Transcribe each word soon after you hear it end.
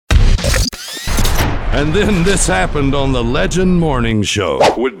And then this happened on the Legend Morning Show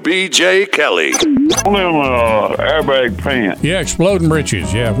with B.J. Kelly. On them airbag pants. Yeah, exploding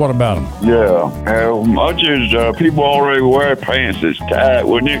britches. Yeah, what about them? Yeah. How much as people already wear pants that's tight,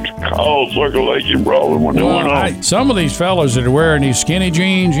 wouldn't it cause circulation problem when they went on? Some of these fellas that are wearing these skinny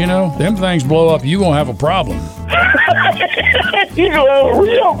jeans, you know, them things blow up, you going to have a problem. You gonna have a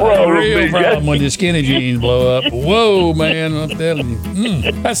real problem. A real problem when the skinny jeans blow up. Whoa, man, I'm telling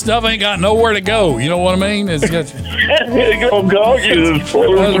you. That stuff ain't got nowhere to go. You know what I mean? It's just, it's gonna cause you to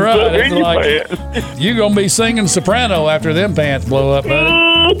float. That's right. It's in your like, pants. you're going to be singing soprano after them pants blow up,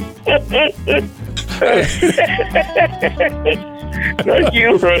 buddy. Thank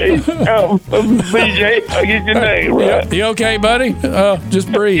you, Ray. BJ, I'll get your name right. You okay, buddy?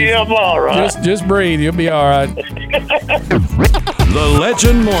 Just breathe. Yeah, I'm all right. Just breathe. You'll be all right. The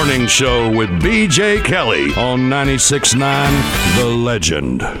Legend Morning Show with B.J. Kelly on 96.9 The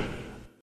Legend.